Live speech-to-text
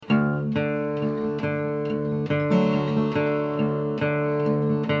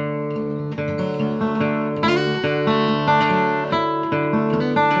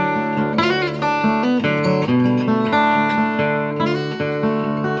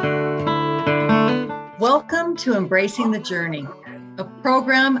Welcome to Embracing the Journey, a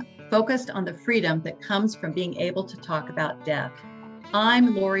program focused on the freedom that comes from being able to talk about death.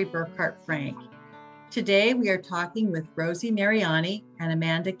 I'm Lori Burkhart Frank. Today we are talking with Rosie Mariani and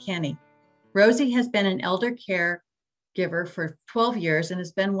Amanda Kenny. Rosie has been an elder caregiver for 12 years and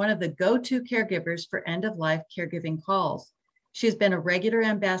has been one of the go-to caregivers for end-of-life caregiving calls. She has been a regular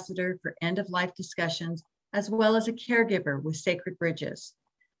ambassador for end-of-life discussions, as well as a caregiver with Sacred Bridges.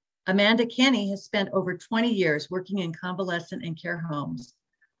 Amanda Kenny has spent over 20 years working in convalescent and care homes.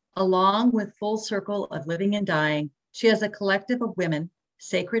 Along with Full Circle of Living and Dying, she has a collective of women,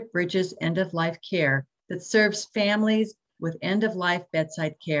 Sacred Bridges End-of-Life Care, that serves families with end-of-life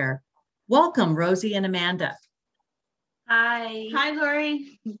bedside care. Welcome, Rosie and Amanda. Hi. Hi,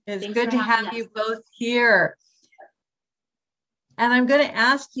 Lori. It's good to have you both here. And I'm going to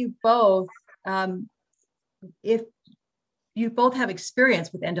ask you both if you both have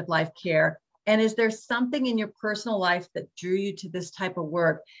experience with end-of-life care, and is there something in your personal life that drew you to this type of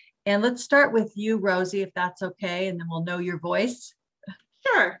work? And let's start with you, Rosie, if that's okay, and then we'll know your voice.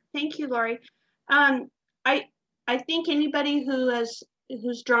 Sure. Thank you, Lori. I think anybody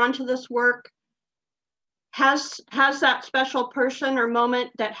who's drawn to this work has that special person or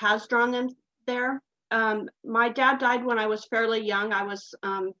moment that has drawn them there. My dad died when I was fairly young. I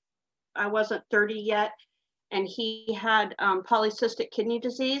wasn't 30 yet, and he had polycystic kidney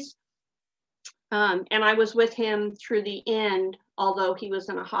disease. And I was with him through the end, although he was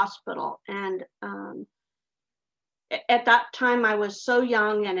in a hospital. And at that time I was so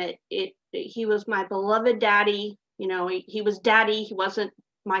young, and he was my beloved daddy. You know, he was daddy. He wasn't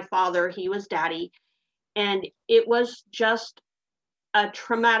my father. He was daddy. And it was just a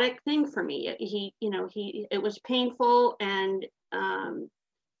traumatic thing for me. It was painful and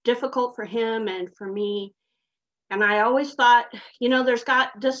difficult for him and for me. And I always thought, there's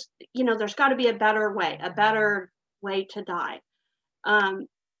got to be a better way to die.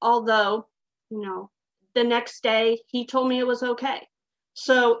 Although, the next day he told me it was okay.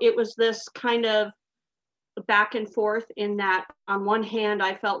 So it was this kind of back and forth in that on one hand,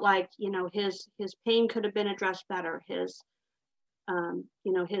 I felt like, his pain could have been addressed better. His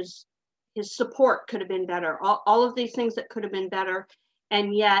support could have been better. All of these things that could have been better.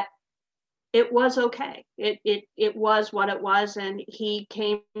 And yet it was okay. It was what it was. And he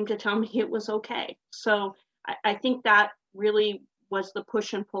came to tell me it was okay. So I think that really was the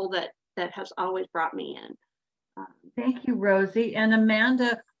push and pull that has always brought me in. Thank you, Rosie. And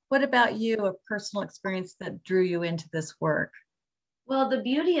Amanda, what about you, a personal experience that drew you into this work? Well, the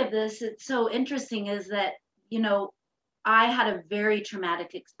beauty of this, it's so interesting, is that, I had a very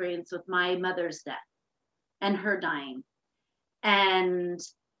traumatic experience with my mother's death and her dying. And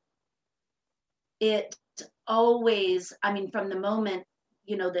it always, from the moment,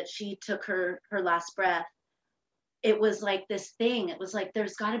 that she took her last breath, it was like this thing. It was like,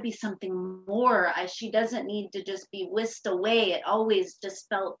 there's got to be something more. She doesn't need to just be whisked away. It always just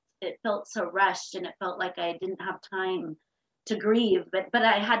felt so rushed, and it felt like I didn't have time to grieve. But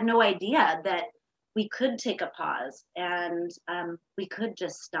I had no idea that we could take a pause, and we could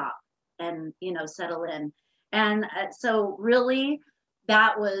just stop and, settle in. And so really,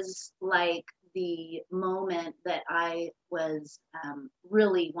 that was like the moment that I was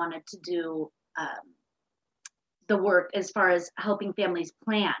really wanted to do the work as far as helping families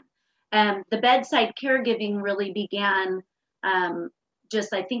plan. The bedside caregiving really began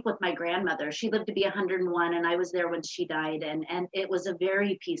just, I think, with my grandmother. She lived to be 101, and I was there when she died, and it was a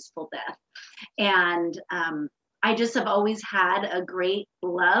very peaceful death. And I just have always had a great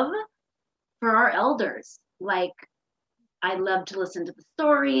love for our elders. Like, I love to listen to the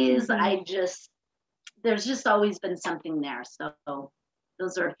stories. Mm-hmm. There's just always been something there. So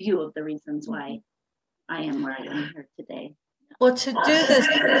those are a few of the reasons why I am where I am here today. Well, to do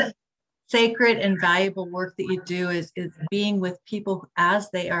this sacred and valuable work that you do is being with people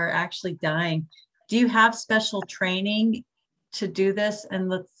as they are actually dying. Do you have special training to do this? And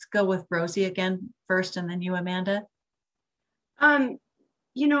let's go with Rosie again first, and then you, Amanda.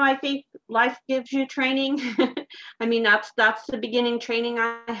 I think life gives you training. That's the beginning training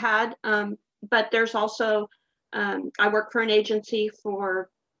I had. But there's also, I worked for an agency for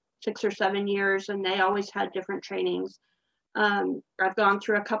 6 or 7 years, and they always had different trainings. I've gone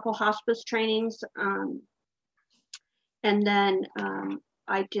through a couple hospice trainings. And then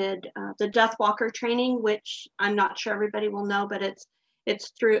I did the Death Walker training, which I'm not sure everybody will know, but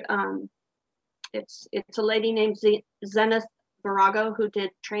it's through, it's a lady named Zenith Virago who did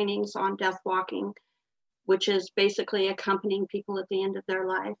trainings on death walking, which is basically accompanying people at the end of their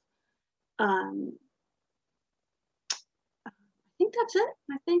life. I think think that's it.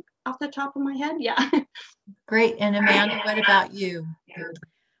 I think off the top of my head, yeah. Great. And Amanda, what about you?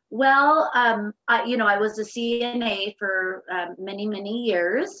 Well, I was a CNA for many, many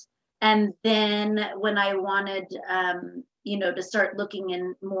years. And then when I wanted, to start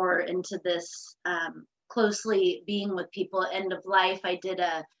looking more into this closely being with people end of life, I did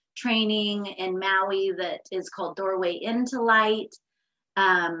a training in Maui that is called Doorway into Light.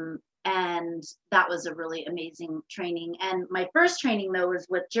 And that was a really amazing training. And my first training, though, was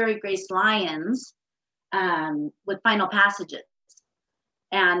with Jerry Grace Lyons with Final Passages.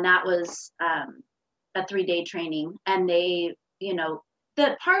 And that was a 3-day training. And they,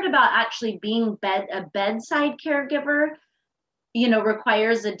 the part about actually being a bedside caregiver,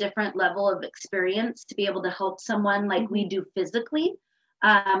 requires a different level of experience to be able to help someone like we do physically.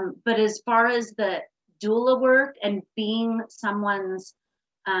 But as far as the doula work and being someone's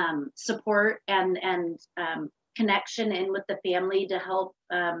support and connection in with the family to help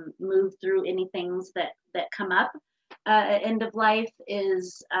move through any things that come up at end of life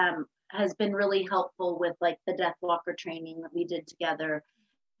has been really helpful with like the Death Walker training that we did together.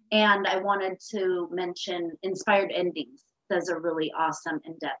 And I wanted to mention Inspired Endings. That's a really awesome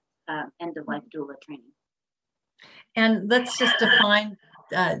in-depth end of life doula training. And let's just define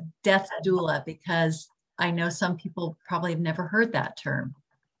death doula, because I know some people probably have never heard that term.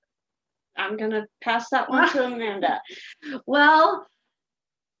 I'm going to pass that one to Amanda. Well,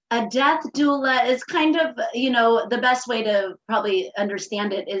 a death doula is kind of, the best way to probably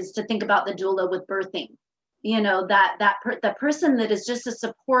understand it is to think about the doula with birthing. The person that is just a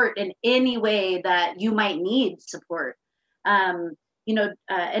support in any way that you might need support. End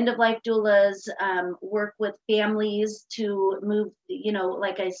of life doulas work with families to move,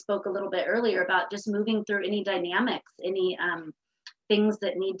 like I spoke a little bit earlier about just moving through any dynamics, any things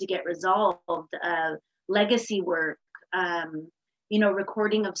that need to get resolved, legacy work,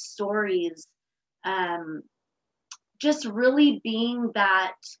 recording of stories, just really being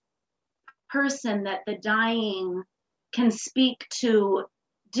that person that the dying can speak to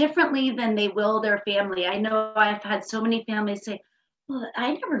differently than they will their family. I know I've had so many families say, well,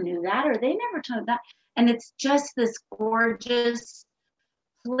 I never knew that, or they never told that. And it's just this gorgeous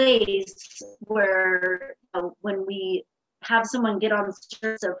place where when we have someone get on the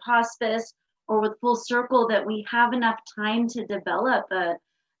skirts of hospice or with Full Circle, that we have enough time to develop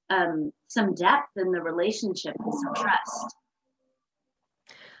some depth in the relationship and some trust.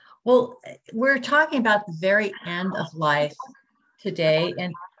 Well, we're talking about the very end of life today.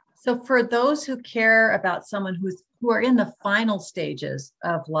 And so for those who care about someone who are in the final stages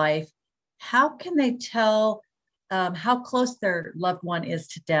of life, how can they tell how close their loved one is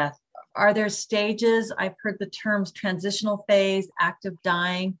to death? Are there stages? I've heard the terms transitional phase, active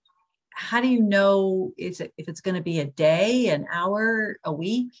dying. How do you know if it's going to be a day, an hour, a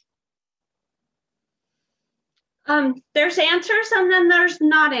week? There's answers and then there's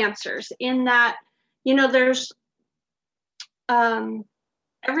not answers, in that, there's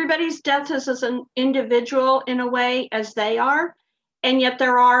everybody's death is as an individual in a way as they are. And yet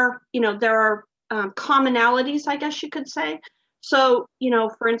there are commonalities, I guess you could say. So,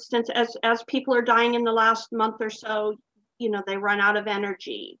 for instance, as people are dying in the last month or so, they run out of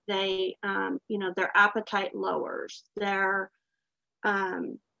energy. They, their appetite lowers. Their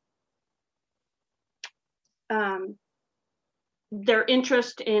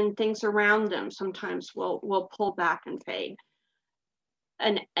interest in things around them sometimes will pull back and fade.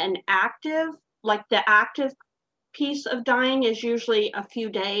 An active, like the active piece of dying is usually a few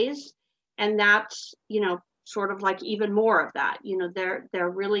days, and that's sort of like even more of that. They're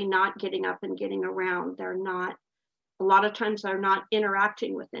really not getting up and getting around. A lot of times they're not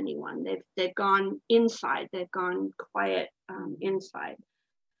interacting with anyone. They've gone inside. They've gone quiet inside.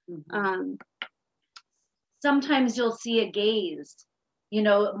 Mm-hmm. Sometimes you'll see a gaze,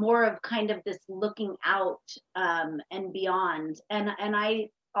 more of kind of this looking out and beyond. And I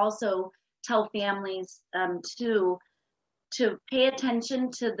also tell families to pay attention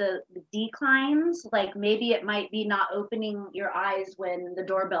to the declines. Like maybe it might be not opening your eyes when the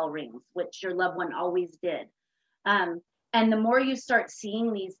doorbell rings, which your loved one always did. And the more you start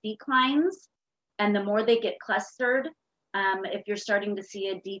seeing these declines and the more they get clustered, if you're starting to see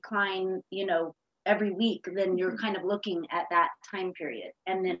a decline, every week, then you're kind of looking at that time period,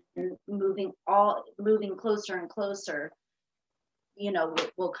 and then moving closer and closer,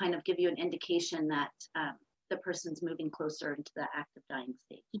 will kind of give you an indication that the person's moving closer into the active dying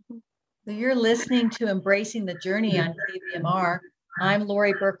stage. So you're listening to Embracing the Journey on KVMR. I'm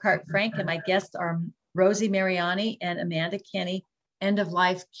Lori Burkhart Frank, and my guests are Rosie Mariani and Amanda Kenny, end of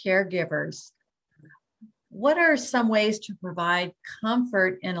life caregivers. what are some ways to provide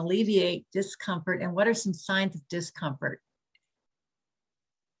comfort and alleviate discomfort? And what are some signs of discomfort?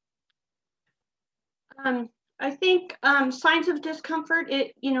 I think signs of discomfort,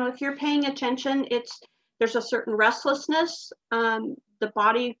 if you're paying attention, there's a certain restlessness. The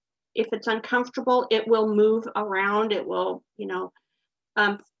body, if it's uncomfortable, it will move around. It will,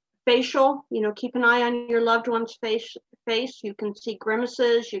 facial, keep an eye on your loved one's face. You can see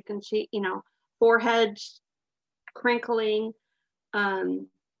grimaces, you can see, foreheads crinkling.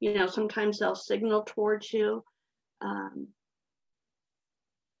 Sometimes they'll signal towards you.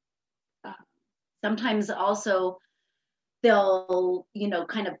 Sometimes also they'll,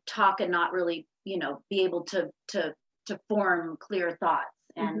 kind of talk and not really, be able to form clear thoughts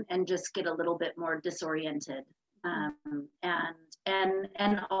and just get a little bit more disoriented. And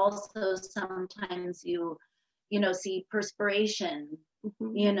also sometimes you see perspiration,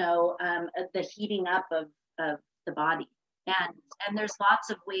 the heating up of the body. And there's lots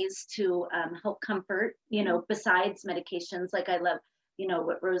of ways to help comfort, besides medications. Like I love,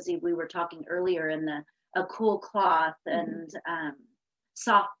 what Rosie, we were talking earlier in a cool cloth and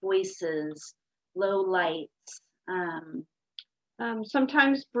soft voices, low lights.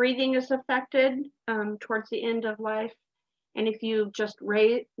 Sometimes breathing is affected towards the end of life. And if you just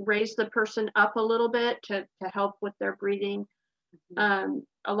raise the person up a little bit to help with their breathing, a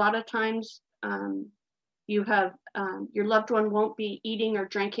lot of times you have your loved one won't be eating or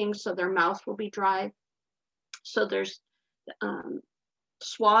drinking, so their mouth will be dry. So there's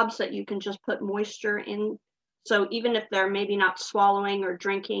swabs that you can just put moisture in. So even if they're maybe not swallowing or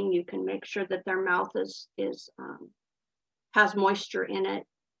drinking, you can make sure that their mouth has moisture in it.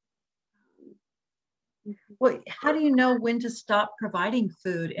 Well, how do you know when to stop providing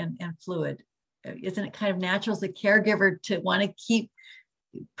food and fluid? Isn't it kind of natural as a caregiver to want to keep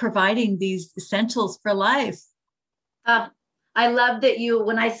providing these essentials for life? I love that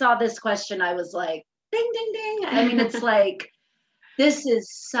when I saw this question, I was like, ding, ding, ding. I mean, it's like, this is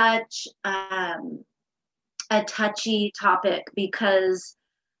such a touchy topic, because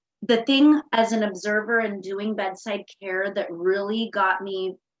the thing as an observer and doing bedside care that really got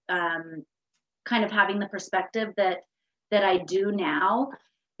me kind of having the perspective that I do now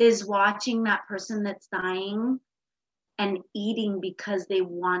is watching that person that's dying and eating because they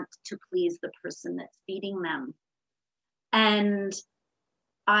want to please the person that's feeding them. And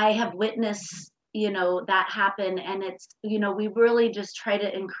I have witnessed, that happen. And it's, we really just try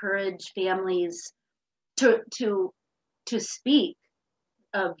to encourage families to speak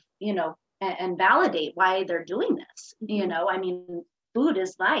of, and validate why they're doing this. I mean, food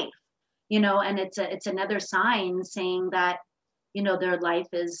is life, and it's another sign saying that, their life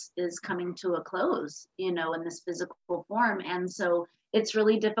is coming to a close, in this physical form. And so it's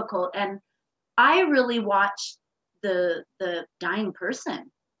really difficult. And I really watch the dying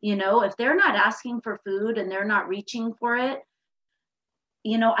person, if they're not asking for food and they're not reaching for it,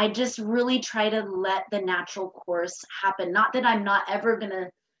 I just really try to let the natural course happen. Not that I'm not ever gonna,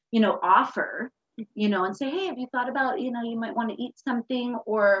 offer, and say, hey, have you thought about, you might want to eat something?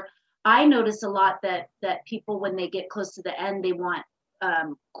 Or I notice a lot that people, when they get close to the end, they want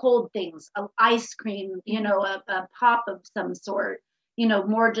cold things, ice cream, a pop of some sort,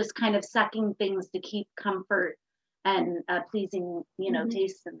 more just kind of sucking things to keep comfort and pleasing,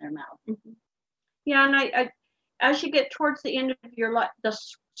 taste in their mouth. Yeah, and I as you get towards the end of your life, the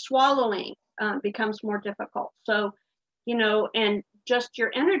swallowing becomes more difficult. So, and just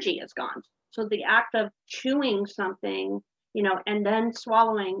your energy is gone. So the act of chewing something, and then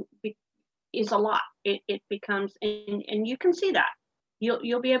swallowing is a lot. It becomes, and you can see that.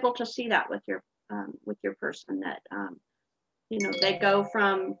 You'll be able to see that with your person that, they go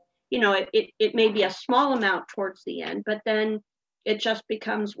from, it may be a small amount towards the end, but then it just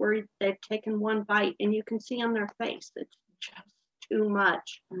becomes where they've taken one bite and you can see on their face it's just too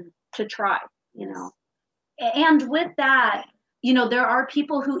much to try, And with that, there are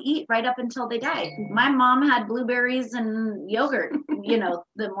people who eat right up until they die. My mom had blueberries and yogurt,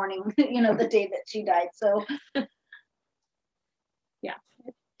 the morning, the day that she died. So yeah.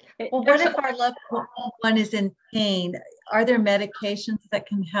 Well, what if our loved one is in pain? Are there medications that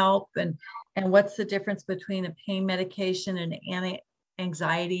can help? And what's the difference between a pain medication and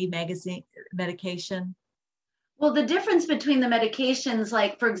anti-anxiety medication? Well, the difference between the medications,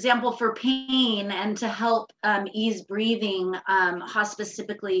 like, for example, for pain and to help ease breathing, hospice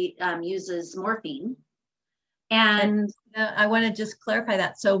typically uses morphine. And I want to just clarify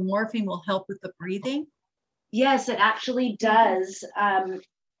that. So morphine will help with the breathing? Yes, it actually does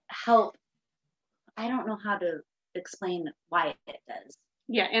help. I don't know how to explain why it does.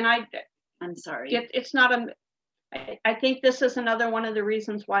 Yeah, and I'm sorry. It's not I think this is another one of the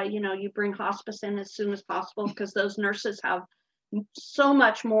reasons why, you bring hospice in as soon as possible, because those nurses have so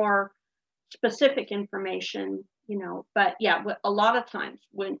much more specific information, but yeah, a lot of times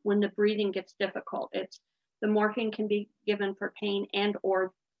when the breathing gets difficult, it's the morphine can be given for pain and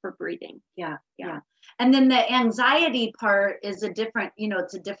or for breathing. Yeah. And then the anxiety part is a different,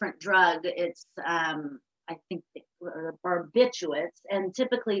 it's a different drug. It's, I think, barbiturates, and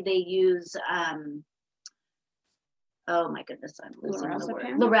typically they use, oh my goodness, I'm losing the word.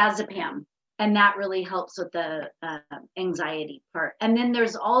 Lorazepam. And that really helps with the anxiety part. And then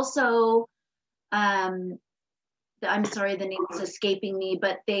there's also, I'm sorry, the name is escaping me,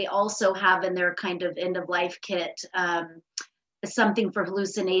 but they also have in their kind of end of life kit something for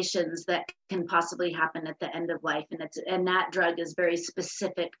hallucinations that can possibly happen at the end of life. And that drug is very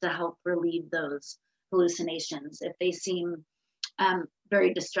specific to help relieve those hallucinations if they seem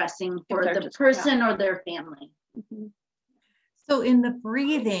very distressing for the person or their family. Mm-hmm. So in the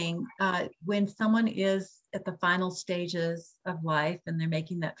breathing, when someone is at the final stages of life and they're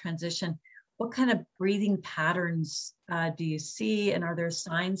making that transition, what kind of breathing patterns do you see? And are there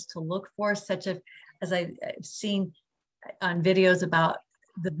signs to look for, such as I've seen on videos about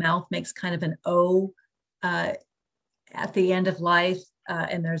the mouth makes kind of an O at the end of life,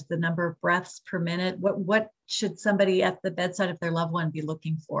 and there's the number of breaths per minute. What should somebody at the bedside of their loved one be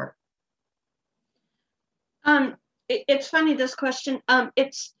looking for? It's funny, this question. I'm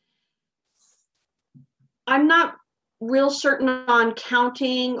not real certain on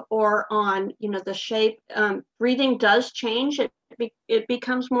counting or on, the shape. Breathing does change. It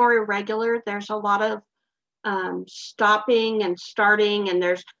becomes more irregular. There's a lot of stopping and starting, and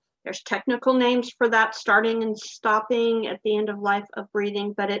there's technical names for that, starting and stopping at the end of life of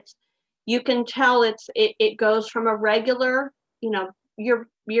breathing. But you can tell it goes from a regular, your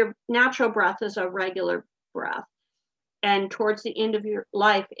natural breath is a regular breath. And towards the end of your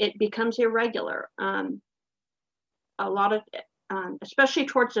life, it becomes irregular. A lot of, especially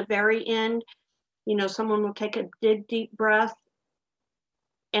towards the very end, someone will take a deep breath,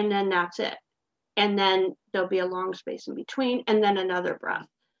 and then that's it. And then there'll be a long space in between, and then another breath.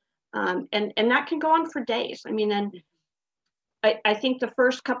 And that can go on for days. I mean, and I think the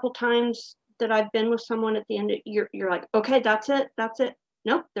first couple times that I've been with someone at the end, you're like, okay, that's it.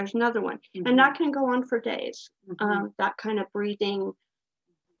 Nope, there's another one. Mm-hmm. And that can go on for days. Mm-hmm. That kind of breathing,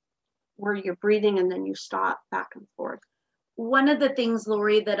 where you're breathing and then you stop back and forth. One of the things,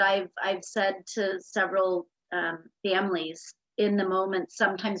 Lori, that I've said to several families in the moment,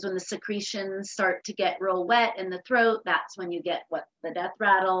 sometimes when the secretions start to get real wet in the throat, that's when you get the death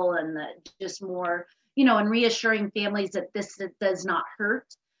rattle and the just more, and reassuring families that this does not hurt.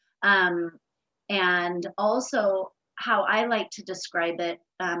 And also, how I like to describe it,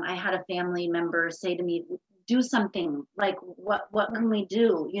 I had a family member say to me, do something, like what can we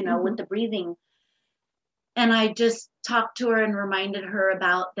do, mm-hmm. with the breathing. And I just talked to her and reminded her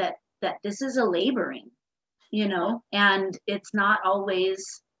about that this is a laboring, and it's not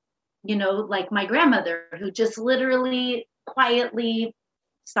always, like my grandmother, who just literally quietly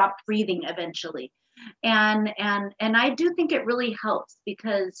stopped breathing eventually. And I do think it really helps,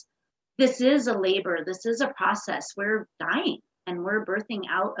 because this is a labor. This is a process. We're dying and we're birthing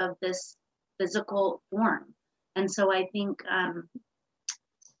out of this physical form. And so I think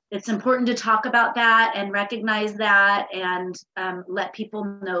it's important to talk about that and recognize that, and let people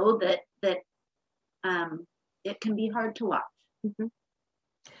know that it can be hard to watch. Mm-hmm.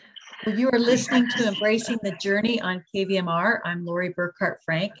 Well, you are listening to Embracing the Journey on KVMR. I'm Lori Burkhart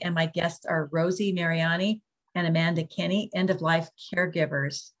Frank, and my guests are Rosie Mariani and Amanda Kenny, end-of-life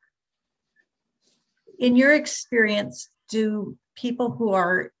caregivers. In your experience, do people who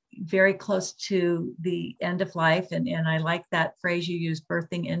are very close to the end of life, and I like that phrase you use,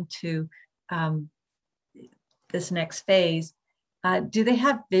 birthing into this next phase, do they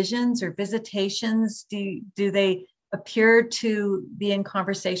have visions or visitations? Do they appear to be in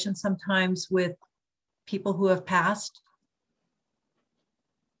conversation sometimes with people who have passed?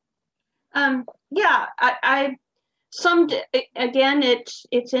 Yeah, again,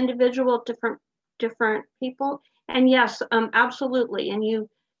 it's individual, different people. And yes, absolutely. And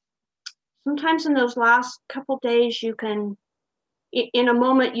sometimes in those last couple days, you can, in a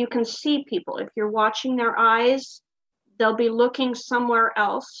moment, you can see people. If you're watching their eyes, they'll be looking somewhere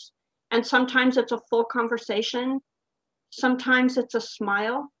else. And sometimes it's a full conversation. Sometimes it's a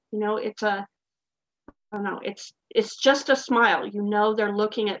smile. It's just a smile. They're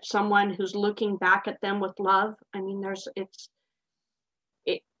looking at someone who's looking back at them with love. I mean,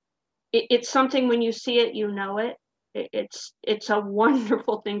 it's something, when you see it, you know it. it's a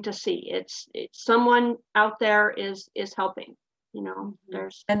wonderful thing to see. It's someone out there is helping, you know.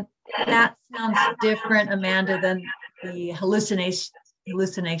 There's And that sounds different, Amanda, than the hallucinations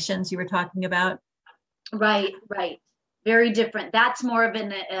you were talking about. Right, right. Very different. That's more of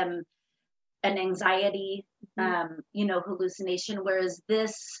an anxiety, hallucination, whereas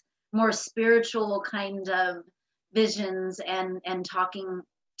this more spiritual kind of visions and talking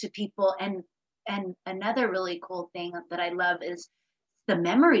to people. And another really cool thing that I love is the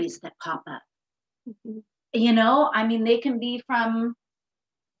memories that pop up. I mean, they can be from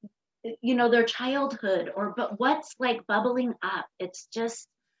their childhood, but what's like bubbling up. It's just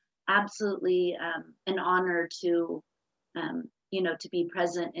absolutely an honor to to be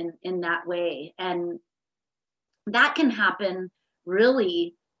present in that way. And that can happen,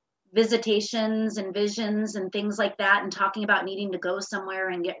 really, visitations and visions and things like that, and talking about needing to go somewhere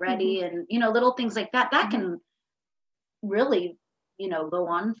and get ready, and little things like that can really go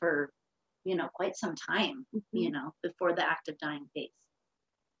on for quite some time, before the active dying phase.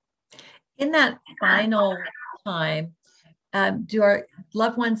 In that final time, do our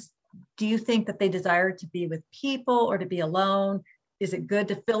loved ones, do you think that they desire to be with people or to be alone? Is it good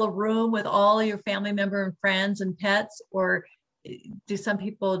to fill a room with all your family member and friends and pets? Or do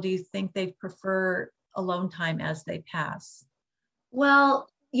you think they prefer alone time as they pass? Well,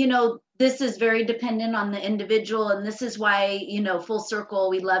 this is very dependent on the individual. And this is why, Full Circle,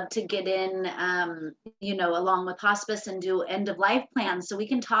 we love to get in, along with hospice and do end of life plans. So we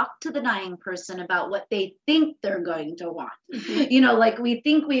can talk to the dying person about what they think they're going to want. Like we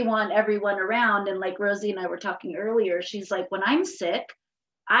think we want everyone around. And like Rosie and I were talking earlier, she's like, when I'm sick,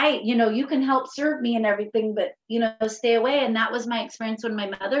 you can help serve me and everything, but, stay away. And that was my experience when my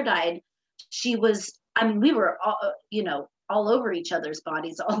mother died. We were all over each other's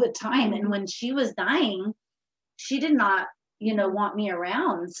bodies all the time. And when she was dying, she did not, want me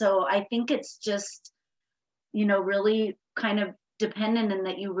around. So I think it's just, really kind of dependent, in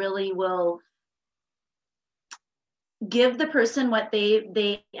that you really will give the person what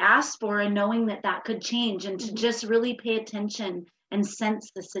they ask for, and knowing that could change, and to just really pay attention and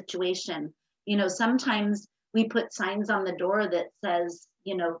sense the situation. Sometimes we put signs on the door that says,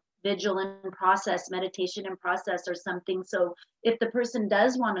 vigil in process, meditation in process, or something. So if the person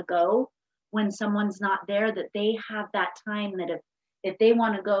does want to go when someone's not there, that they have that time, that if they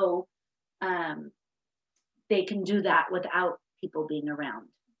want to go, they can do that without people being around.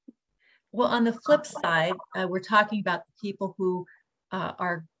 Well, on the flip side, we're talking about the people who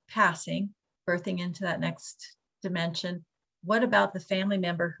are passing, birthing into that next dimension. What about the family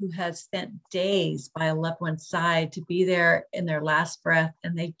member who has spent days by a loved one's side to be there in their last breath,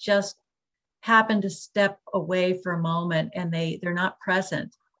 and they just happen to step away for a moment and they're not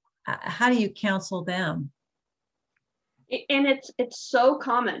present? How do you counsel them? And it's so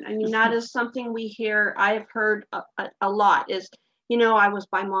common. I mean, that is something we hear. I have heard a lot is, I was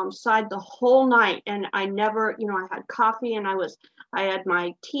by mom's side the whole night, and I never, I had coffee, and I had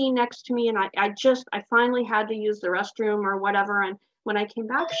my tea next to me, and I finally had to use the restroom or whatever. And when I came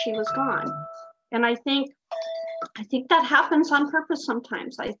back, she was gone. And I think that happens on purpose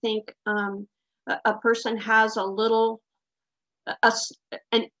sometimes. I think a person has a little, a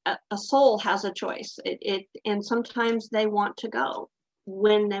soul has a choice. And sometimes they want to go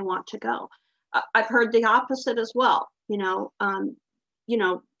when they want to go. I've heard the opposite as well.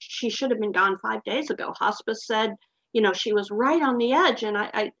 She should have been gone 5 days ago. Hospice said, she was right on the edge. And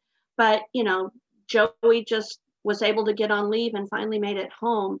but Joey just was able to get on leave and finally made it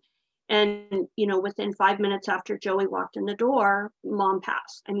home. And, within 5 minutes after Joey walked in the door, mom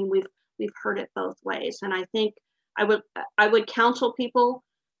passed. I mean, we've heard it both ways. And I think I would counsel people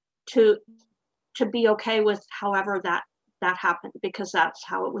to be okay with however that happened, because that's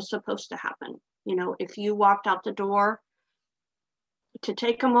how it was supposed to happen. If you walked out the door to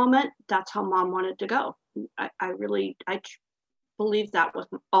take a moment, that's how mom wanted to go. I believe that with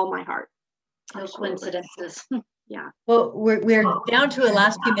all my heart. No coincidences. Yeah. Well, we're down to the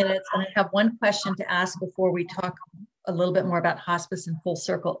last few minutes, and I have one question to ask before we talk a little bit more about hospice and Full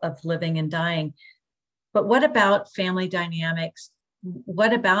Circle of living and dying. But what about family dynamics?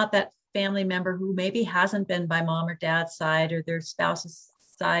 What about that family member who maybe hasn't been by mom or dad's side or their spouse's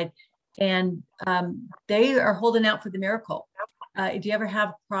side, and they are holding out for the miracle? Do you ever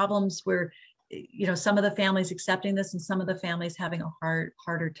have problems where, some of the families accepting this and some of the families having a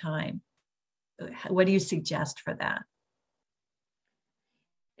harder time? What do you suggest for that?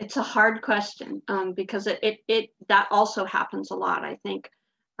 It's a hard question, because that also happens a lot. I think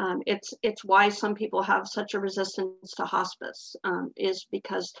it's why some people have such a resistance to hospice, is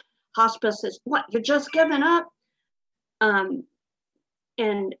because hospice is what, you're just giving up. And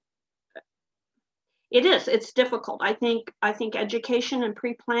it's difficult. I think education and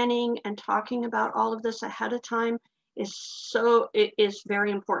pre-planning and talking about all of this ahead of time is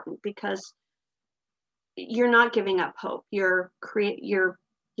very important, because you're not giving up hope. You're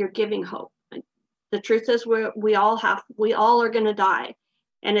giving hope. The truth is we all are going to die,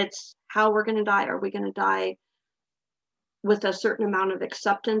 and it's how we're going to die. Are we going to die with a certain amount of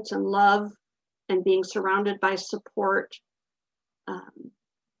acceptance and love and being surrounded by support?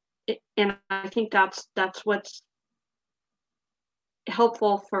 And I think that's what's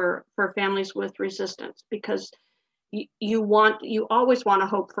helpful for families with resistance, because you always want to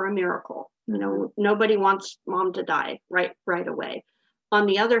hope for a miracle. You know, nobody wants mom to die right away. On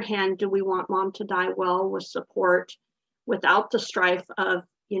the other hand, do we want mom to die well, with support, without the strife of,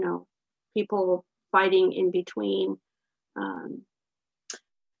 you know, people fighting in between?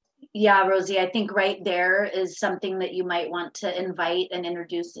 Yeah, Rosie, I think right there is something that you might want to invite and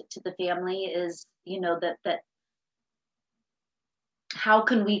introduce it to the family is, you know, that how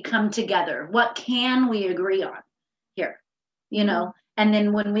can we come together? What can we agree on here? You know, and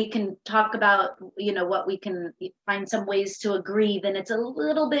then when we can talk about, you know, what we can find some ways to agree, then it's a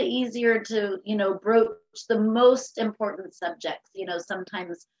little bit easier to, you know, broach the most important subjects. You know,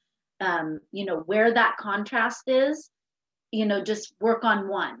 sometimes, you know, where that contrast is, you know, just work on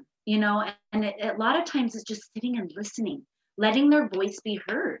one. You know, and a lot of times it's just sitting and listening, letting their voice be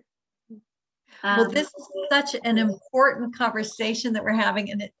heard. Well, this is such an important conversation that we're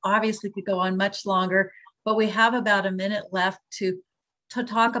having, and it obviously could go on much longer, but we have about a minute left to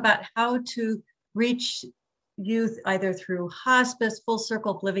talk about how to reach youth either through hospice, Full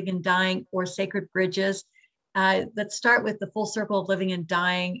Circle of Living and Dying, or Sacred Bridges. Let's start with the Full Circle of Living and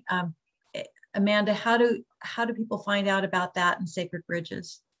Dying. Amanda, how do people find out about that and Sacred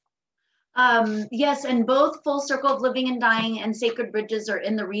Bridges? Yes, and both Full Circle of Living and Dying and Sacred Bridges are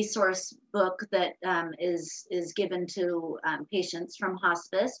in the resource book that is given to patients from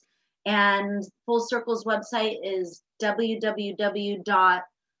hospice. And Full Circle's website is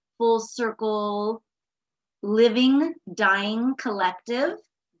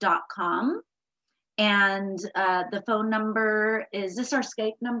www.fullcirclelivingdyingcollective.com. And the phone number is this our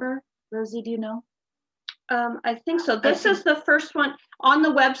Skype number, Rosie? Do you know? I think so. This is the first one on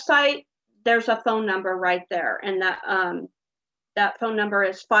the website. There's a phone number right there, and that phone number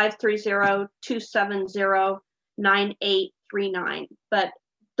is 530-270-9839. But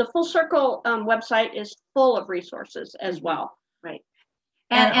the Full Circle website is full of resources as well. Right.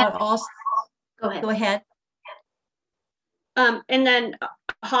 And also, go ahead. And then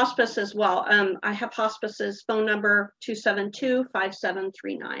hospice as well. I have hospice's phone number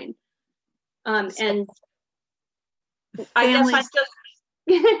 272-5739. And I guess I just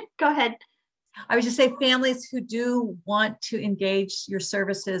go ahead. I would just say families who do want to engage your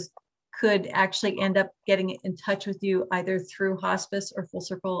services could actually end up getting in touch with you either through hospice or Full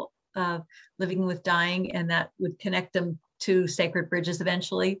Circle Living with Dying, and that would connect them to Sacred Bridges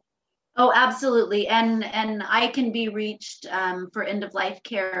eventually. Oh, absolutely. And I can be reached for end of life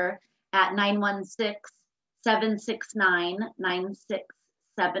care at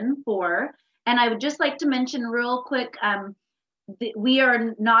 916-769-9674. And I would just like to mention real quick, we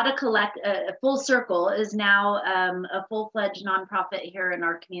are not a Full Circle is now a full-fledged nonprofit here in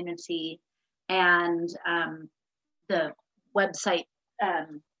our community, and the website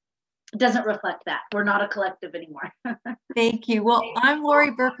doesn't reflect that. We're not a collective anymore. Thank you. Well, I'm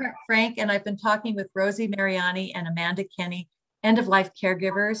Lori Burkhart Frank, and I've been talking with Rosie Mariani and Amanda Kenny, End of Life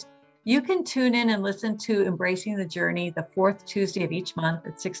Caregivers. You can tune in and listen to Embracing the Journey the fourth Tuesday of each month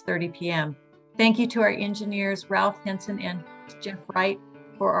at 6:30 p.m. Thank you to our engineers, Ralph Henson and Jeff Wright,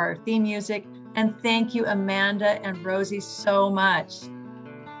 for our theme music. And thank you, Amanda and Rosie, so much.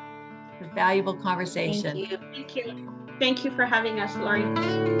 A valuable conversation. Thank you. Thank you for having us, Lori.